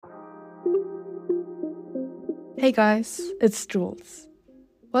Hey guys, it's Jules.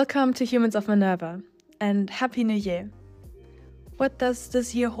 Welcome to Humans of Minerva, and Happy New Year. What does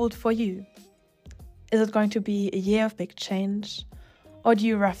this year hold for you? Is it going to be a year of big change, or do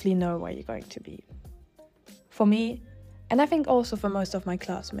you roughly know where you're going to be? For me, and I think also for most of my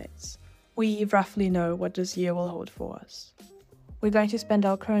classmates, we roughly know what this year will hold for us. We're going to spend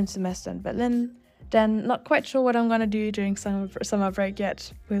our current semester in Berlin, then not quite sure what I'm going to do during summer break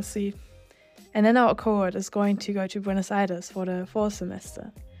yet, we'll see. And then our cohort is going to go to Buenos Aires for the fall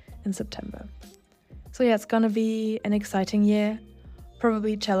semester in September. So yeah, it's gonna be an exciting year,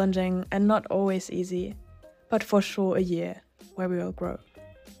 probably challenging and not always easy, but for sure a year where we will grow.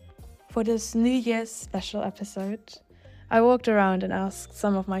 For this New Year's special episode, I walked around and asked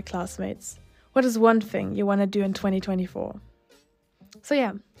some of my classmates, what is one thing you want to do in 2024? So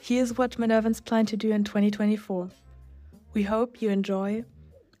yeah, here's what Minervans plan to do in 2024. We hope you enjoy,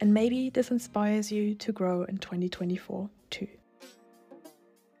 and maybe this inspires you to grow in 2024 too.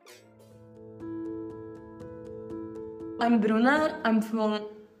 I'm Bruna. I'm from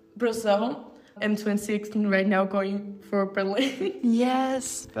Brazil. I'm 26 and right now going for Berlin.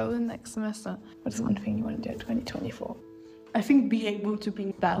 Yes, Berlin next semester. What's one thing you want to do in 2024? I think being able to be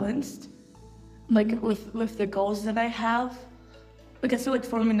balanced, like with the goals that I have. Like I feel like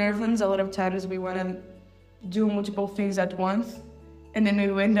for Minervans, a lot of times we want to do multiple things at once, and then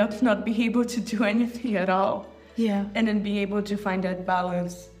we end up not being able to do anything at all. Yeah. And then being able to find that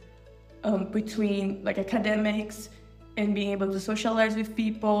balance between like academics and being able to socialize with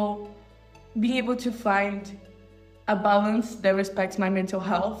people, being able to find a balance that respects my mental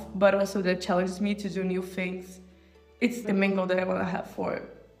health, but also that challenges me to do new things. It's the main goal that I want to have for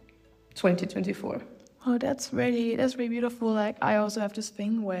 2024. Oh, that's really beautiful. Like I also have this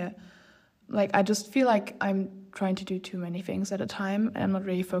thing where like I just feel like I'm trying to do too many things at a time and I'm not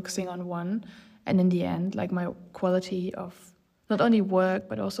really focusing on one. And in the end, like my quality of not only work,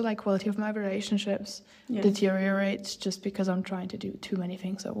 but also like quality of my relationships deteriorates just because I'm trying to do too many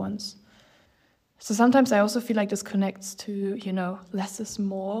things at once. So sometimes I also feel like this connects to, less is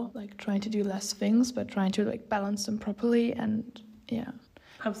more, like trying to do less things, but trying to like balance them properly and yeah.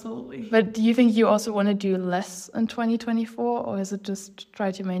 Absolutely. But do you think you also want to do less in 2024, or is it just try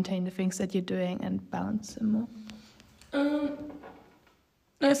to maintain the things that you're doing and balance them more?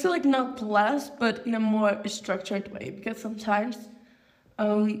 I feel like not less, but in a more structured way, because sometimes,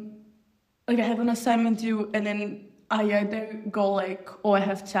 like I have an assignment due, and then I either go like, oh, I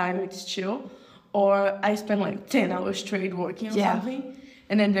have time, it's chill, or I spend like 10 hours straight working on something,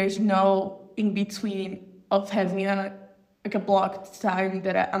 and then there's no in between of having a blocked time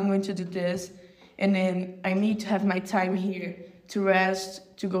that I'm going to do this, and then I need to have my time here to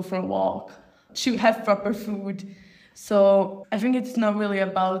rest, to go for a walk, to have proper food. So I think it's not really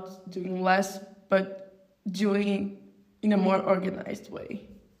about doing less, but doing in a more organized way.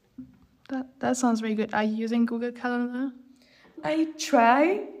 That sounds really good. Are you using Google Calendar? I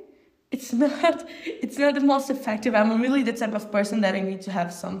try. It's not the most effective. I'm really the type of person that I need to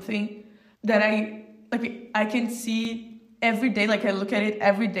have something that I can see every day, like I look at it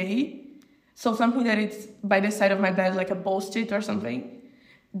every day. So something that it's by the side of my bed, like a post-it or something,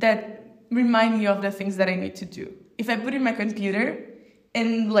 that remind me of the things that I need to do. If I put in my computer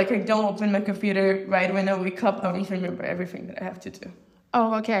and like I don't open my computer right when I wake up, I don't remember everything that I have to do.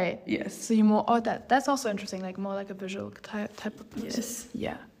 Oh, okay. Yes. So you're more, that's also interesting, like more like a visual type of person. Yes.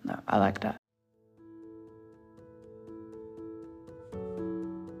 Yeah, no, I like that.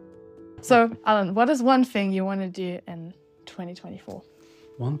 So, Alan, what is one thing you want to do in 2024?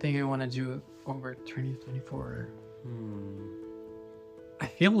 One thing I want to do over 2024. I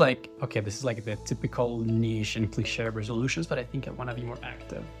feel like, okay, this is like the typical niche and cliche resolutions, but I think I want to be more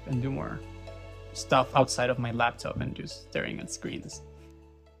active and do more stuff outside of my laptop and just staring at screens.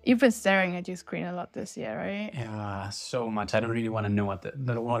 You've been staring at your screen a lot this year, right? Yeah, so much. I don't really want to know I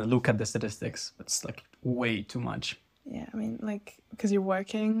don't want to look at the statistics. It's like way too much. Yeah, I mean, like, because you're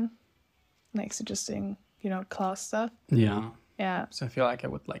working next to just doing, class stuff. Yeah. Yeah. So I feel like I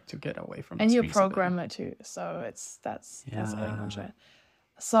would like to get away from and you're a screens a bit. programmer too, so that's very much Yeah. it.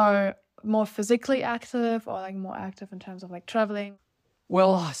 So more physically active or like more active in terms of like traveling?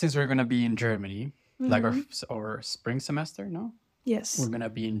 Well, since we're gonna be in Germany, like our spring semester, no? Yes. We're gonna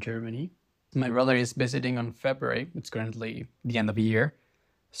be in Germany. My brother is visiting on February. It's currently the end of the year.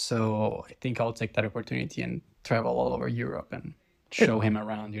 So I think I'll take that opportunity and travel all over Europe and show him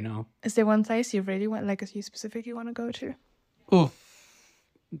around, Is there one place you really want, like you specifically want to go to? Oof.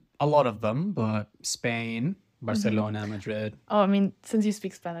 A lot of them, but Spain, Barcelona, Madrid. Oh, I mean, since you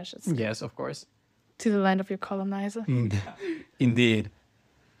speak Spanish, it's Yes, of course. to the land of your colonizer. Indeed.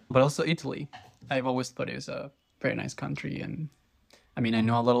 But also Italy. I've always thought it was a very nice country. And I mean, I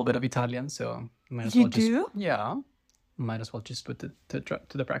know a little bit of Italian, so might as You well just do? yeah, might as well just put it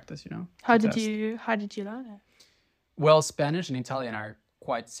to the practice, you know. How to did test. you learn it? Well, Spanish and Italian are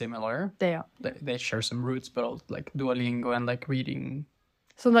quite similar. They are. They share some roots, but also, like Duolingo and like reading.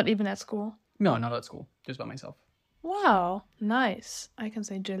 So not even at school. No, not at school, just by myself. Wow, nice. I can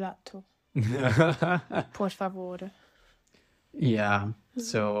say gelato. Por favore. Yeah.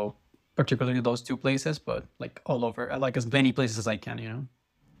 So particularly those two places, but like all over. I like as many places as I can, you know.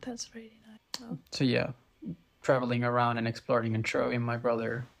 That's really nice. Oh. So yeah, traveling around and exploring and showing my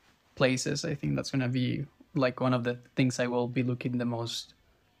brother places. I think that's gonna be like one of the things I will be looking the most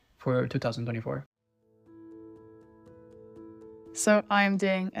for 2024. So I'm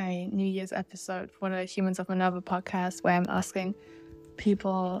doing a New Year's episode for the Humans of Minerva podcast where I'm asking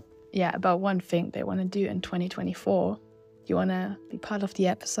people, about one thing they want to do in 2024. You want to be part of the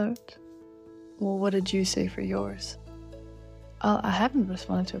episode? Well, what did you say for yours? I haven't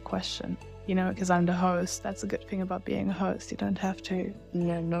responded to a question, because I'm the host. That's a good thing about being a host. You don't have to.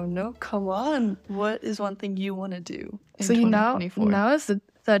 No. Come on. What is one thing you want to do in So 2024? now is the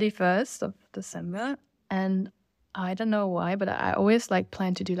 31st of December, and I don't know why, but I always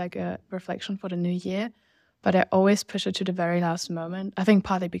plan to do a reflection for the new year, but I always push it to the very last moment. I think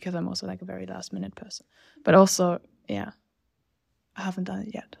partly because I'm also a very last minute person, but also, I haven't done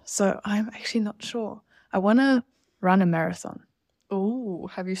it yet. So I'm actually not sure. I want to run a marathon. Oh,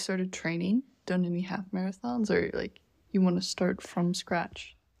 have you started training? Done any half marathons, or you want to start from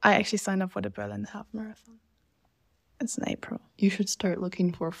scratch? I actually signed up for the Berlin half marathon. It's in April. You should start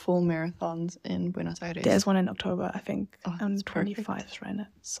looking for full marathons in Buenos Aires. There's one in October, I think. Oh, I'm that's 25 right now.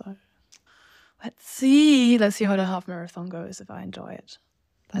 So let's see how the half marathon goes if I enjoy it.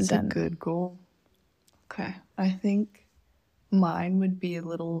 That's a good goal. Okay. I think mine would be a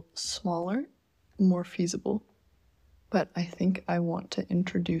little smaller, more feasible. But I think I want to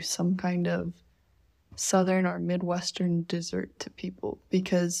introduce some kind of Southern or Midwestern dessert to people,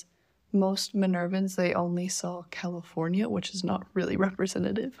 because most Minervans, they only saw California, which is not really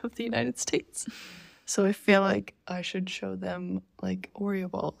representative of the United States. So I feel like I should show them Oreo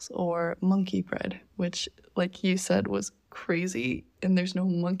balls or monkey bread, which, like you said, was crazy. And there's no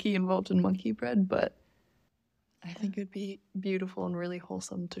monkey involved in monkey bread, but I think it'd be beautiful and really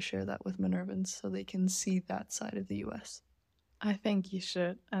wholesome to share that with Minervans so they can see that side of the U.S. I think you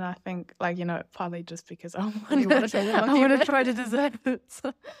should, and I think partly just because I You wanna try the monkey want to bread? try the dessert foods.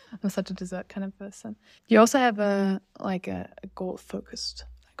 I'm such a dessert kind of person. You also have a goal focused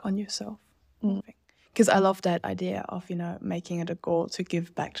on yourself, because I love that idea of making it a goal to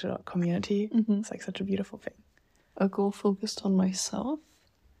give back to the community. Mhm. It's such a beautiful thing. A goal focused on myself?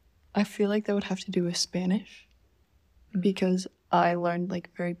 I feel like that would have to do with Spanish, because I learned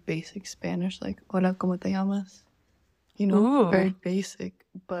very basic Spanish, hola, ¿cómo te llamas? Ooh. Very basic,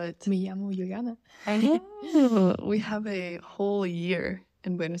 but Me llamo Juliana. we have a whole year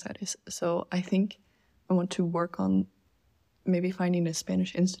in Buenos Aires, so I think I want to work on maybe finding a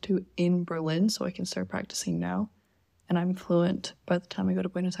Spanish institute in Berlin so I can start practicing now, and I'm fluent by the time I go to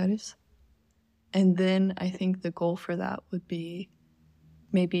Buenos Aires. And then I think the goal for that would be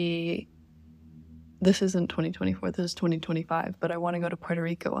maybe, this isn't 2024, this is 2025, but I want to go to Puerto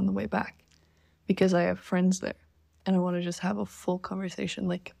Rico on the way back because I have friends there. And I want to just have a full conversation,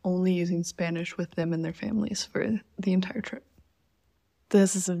 only using Spanish with them and their families for the entire trip.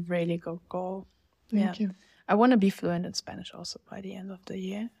 This is a really good goal. Thank you. I want to be fluent in Spanish also by the end of the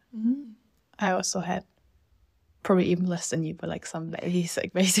year. Mm-hmm. I also had probably even less than you, but some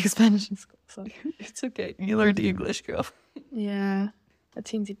basic Spanish in school. So It's okay. You learned English, girl. yeah, a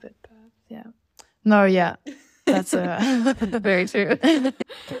teensy bit, perhaps. Yeah. No, yeah, that's Very true.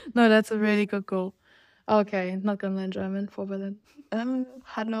 no, that's a really good goal. Okay, not gonna learn German for Berlin.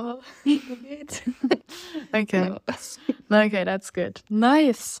 Hallo. Okay. No. Okay, that's good.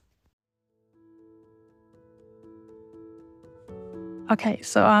 Nice. Okay,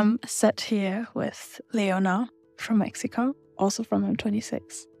 so I'm sat here with Leona from Mexico, also from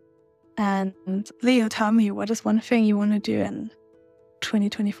M26. And Leo, tell me, what is one thing you want to do in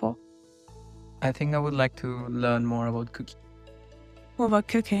 2024? I think I would like to learn more about cooking. What about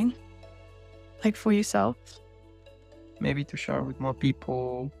cooking? For yourself? Maybe to share with more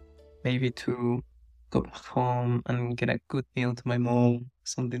people, maybe to go back home and get a good meal to my mom,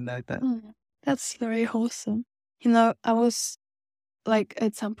 something like that. That's very wholesome. I was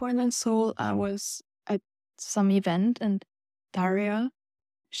at some point in Seoul, I was at some event and Daria,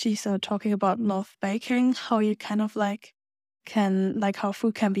 she started talking about love baking, how you kind of how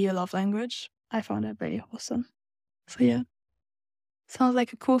food can be a love language. I found that very wholesome. So yeah, sounds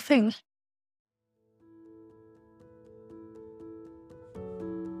like a cool thing.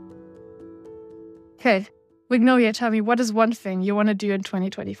 Okay, Vignolia, tell me, what is one thing you want to do in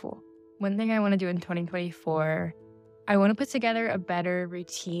 2024? One thing I want to do in 2024, I want to put together a better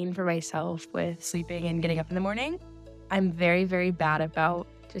routine for myself with sleeping and getting up in the morning. I'm very, very bad about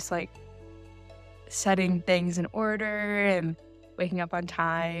just like setting things in order and waking up on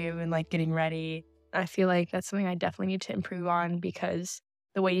time and like getting ready. I feel like that's something I definitely need to improve on because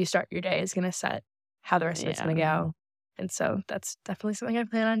the way you start your day is going to set how the rest of it's going to go. And so that's definitely something I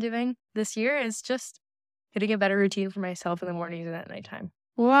plan on doing this year, is just getting a better routine for myself in the mornings and at nighttime.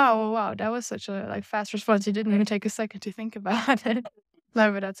 Wow. That was such a fast response. You didn't even take a second to think about it.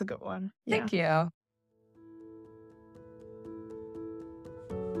 No, but that's a good one. Thank you.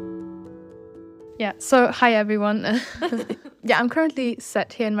 Yeah, so hi everyone. I'm currently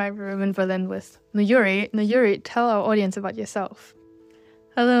sat here in my room in Berlin with Nuyuri. Nuyuri, tell our audience about yourself.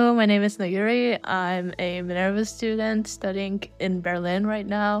 Hello, my name is Nuyuri. I'm a Minerva student studying in Berlin right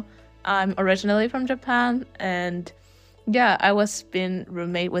now. I'm originally from Japan, and I was been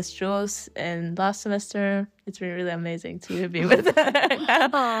roommate with Jules in last semester. It's been really amazing to be with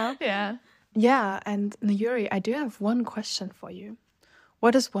her. Yeah, and Nuyuri, I do have one question for you.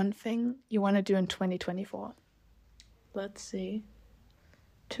 What is one thing you want to do in 2024? Let's see.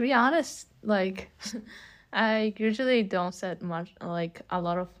 To be honest, I usually don't set a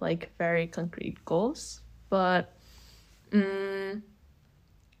lot of very concrete goals, but I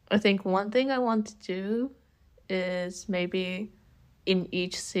think one thing I want to do is maybe in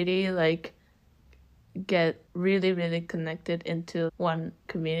each city get really, really connected into one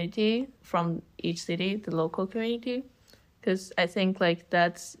community from each city, the local community. Because I think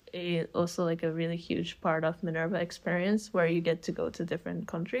that's also a really huge part of Minerva experience, where you get to go to different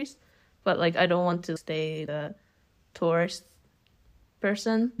countries. But I don't want to stay the tourist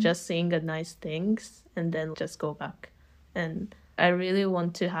person, just seeing the nice things and then just go back. And I really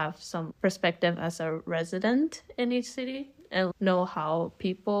want to have some perspective as a resident in each city and know how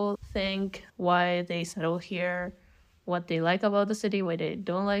people think, why they settle here, what they like about the city, what they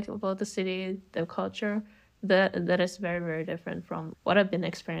don't like about the city, the culture. That is very, very different from what I've been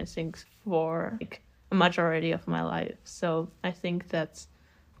experiencing for a majority of my life. So I think that's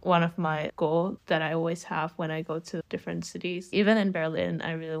one of my goals that I always have when I go to different cities. Even in Berlin,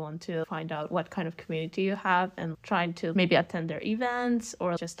 I really want to find out what kind of community you have and trying to maybe attend their events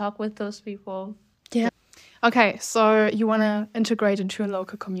or just talk with those people. Yeah. Okay, so you want to integrate into a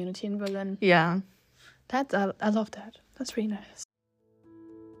local community in Berlin. Yeah. I love that. That's really nice.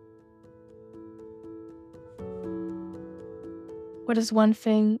 What is one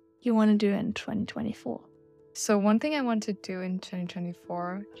thing you want to do in 2024? So one thing I want to do in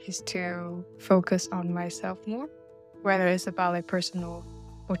 2024 is to focus on myself more, whether it's about personal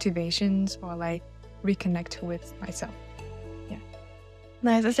motivations or reconnect with myself. Yeah.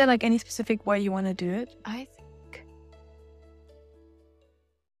 Nice. Is there any specific way you want to do it? I think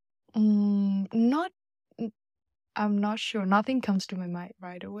I'm not sure. Nothing comes to my mind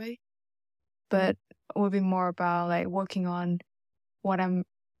right away, but it will be more about working on what I'm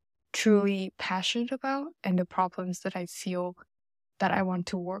truly passionate about and the problems that I feel that I want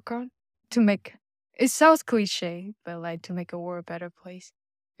to work on to make it sounds cliche, but to make a world a better place.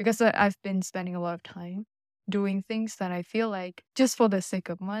 Because I've been spending a lot of time doing things that I feel just for the sake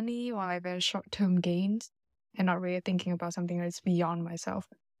of money or very short-term gains and not really thinking about something that's beyond myself.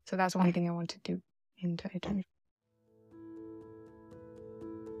 So that's one thing I want to do in 2020.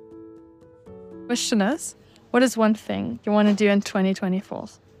 Question is, what is one thing you want to do in 2024?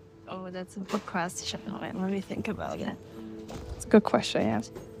 Oh, that's a good question. Let me think about it. It's a good question, yeah.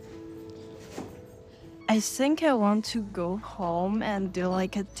 I think I want to go home and do a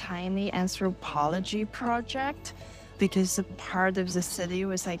tiny anthropology project, because a part of the city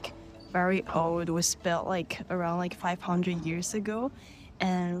was very old, was built around 500 years ago.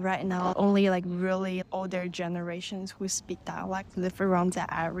 And right now only really older generations who speak dialect live around the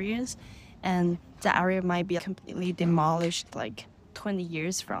areas. And the area might be completely demolished 20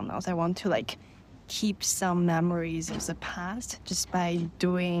 years from now. So I want to keep some memories of the past just by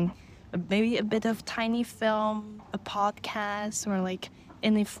doing maybe a bit of tiny film, a podcast, or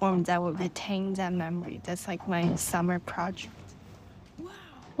any form that would retain that memory. That's my summer project.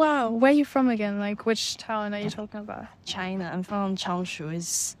 Wow, where are you from again? Which town are you talking about? China. I'm from Changshu.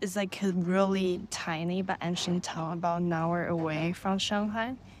 It's a really tiny but ancient town about an hour away from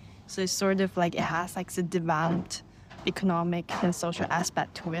Shanghai. So it's sort of it has the developed economic and social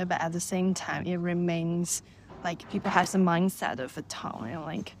aspect to it, but at the same time it remains people have the mindset of a town,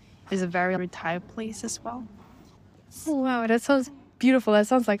 and it's a very retired place as well. Oh, wow, that sounds beautiful. That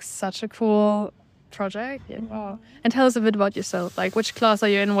sounds like such a cool project. Yeah. Wow. And tell us a bit about yourself. Which class are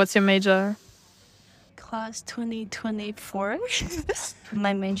you in? What's your major? class 2024.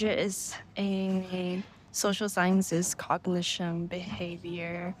 My major is in social sciences, cognition,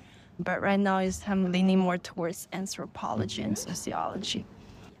 behavior. But right now I'm leaning more towards anthropology and sociology.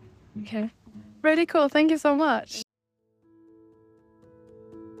 Okay. Really cool. Thank you so much.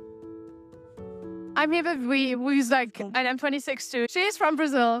 I'm here with V, who's like, and I'm 26 too. She's from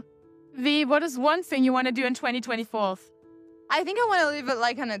Brazil. V, what is one thing you want to do in 2024? I think I want to live it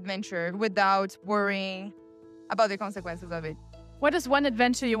like an adventure without worrying about the consequences of it. What is one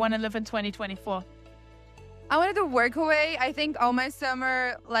adventure you want to live in 2024? I wanted to work away. I think all my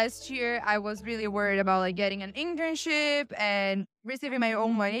summer last year, I was really worried about like getting an internship and receiving my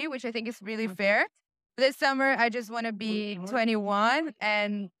own money, which I think is really fair. This summer, I just want to be 21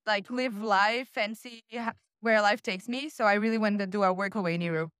 and like live life and see where life takes me. So I really wanted to do a work away in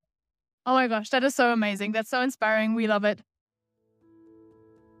Europe. Oh my gosh, that is so amazing. That's so inspiring. We love it.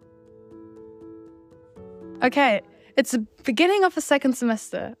 Okay, it's the beginning of the second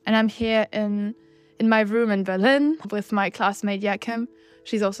semester, and I'm here in my room in Berlin with my classmate Yakim.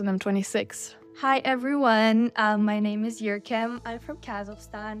 She's also named 26. Hi everyone, my name is Yurkem. I'm from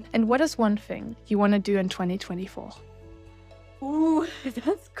Kazakhstan. And what is one thing you want to do in 2024? Ooh,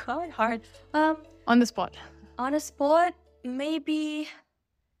 that's quite hard. On the spot. On a spot, maybe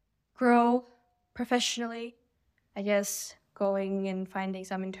grow professionally. I guess going and finding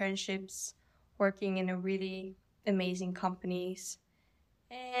some internships, working in a really amazing companies.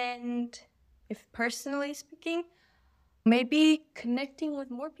 And if personally speaking, maybe connecting with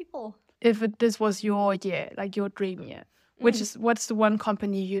more people. If this was your year, like your dream year, what's the one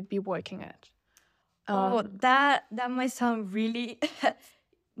company you'd be working at? That might sound really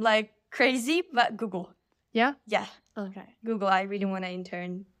like crazy, but Google. Yeah? Yeah, Okay. Google. I really want to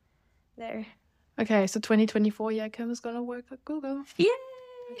intern there. Okay, so 2024, Yakim is going to work at Google. Yeah.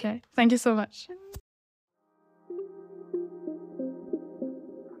 Okay, thank you so much.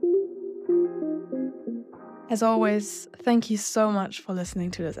 As always, thank you so much for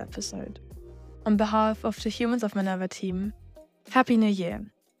listening to this episode. On behalf of the Humans of Minerva team, Happy New Year,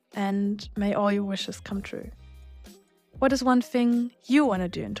 and may all your wishes come true. What is one thing you want to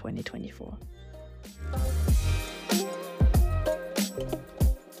do in 2024?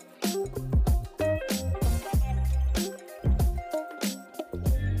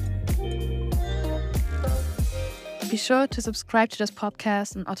 Be sure to subscribe to this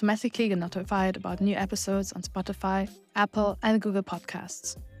podcast and automatically get notified about new episodes on Spotify, Apple, and Google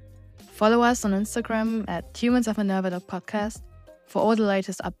Podcasts. Follow us on Instagram at humansofminerva.podcast for all the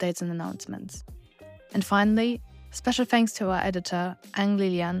latest updates and announcements. And finally, special thanks to our editor, Ang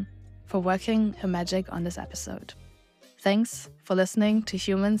Lilian, for working her magic on this episode. Thanks for listening to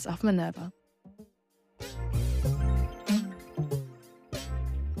Humans of Minerva.